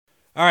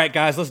All right,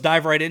 guys, let's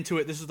dive right into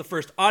it. This is the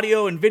first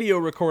audio and video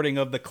recording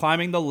of the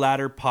Climbing the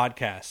Ladder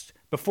podcast.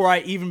 Before I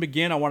even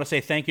begin, I want to say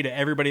thank you to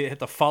everybody that hit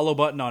the follow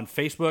button on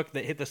Facebook,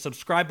 that hit the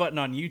subscribe button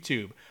on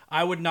YouTube.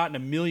 I would not in a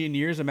million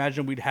years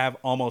imagine we'd have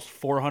almost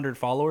 400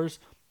 followers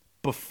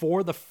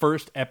before the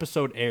first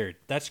episode aired.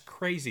 That's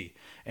crazy,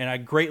 and I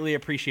greatly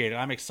appreciate it.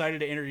 I'm excited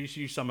to introduce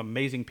you to some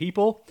amazing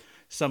people,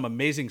 some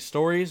amazing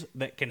stories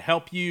that can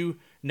help you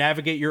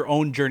navigate your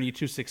own journey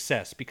to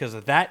success, because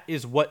that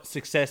is what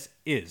success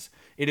is.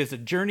 It is a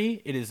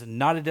journey. It is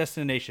not a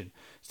destination.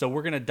 So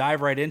we're going to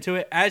dive right into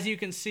it. As you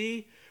can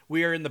see,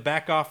 we are in the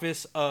back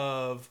office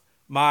of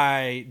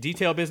my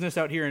detail business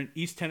out here in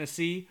East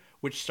Tennessee,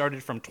 which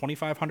started from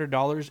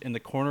 $2,500 in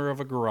the corner of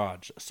a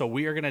garage. So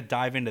we are going to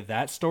dive into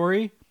that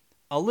story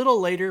a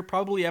little later,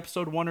 probably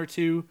episode 1 or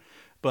 2.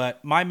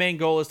 But my main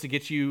goal is to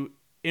get you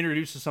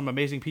introduced to some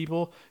amazing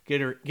people,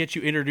 get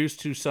you introduced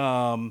to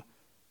some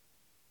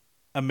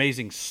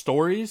amazing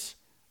stories,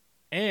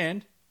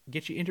 and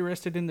get you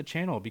interested in the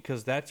channel,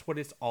 because that's what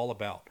it's all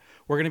about.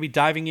 We're going to be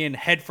diving in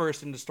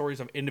headfirst into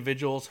stories of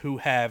individuals who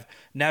have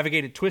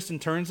navigated twists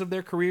and turns of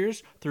their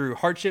careers through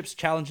hardships,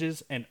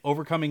 challenges, and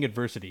overcoming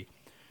adversity.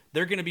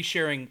 They're going to be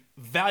sharing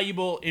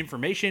valuable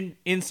information,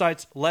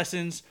 insights,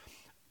 lessons,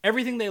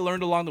 everything they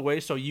learned along the way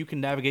so you can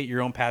navigate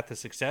your own path to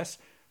success,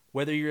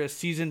 whether you're a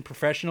seasoned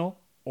professional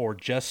or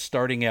just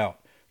starting out.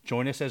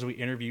 Join us as we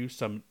interview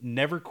some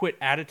never quit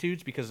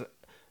attitudes, because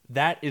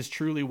that is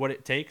truly what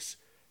it takes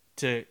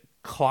to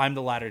climb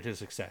the ladder to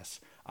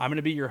success. I'm going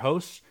to be your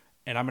host,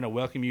 and I'm going to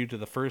welcome you to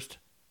the first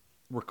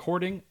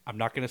recording, I'm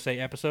not going to say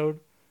episode,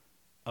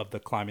 of the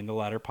Climbing the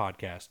Ladder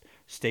podcast.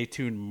 Stay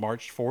tuned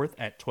March 4th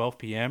at 12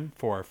 p.m.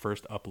 for our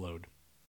first upload.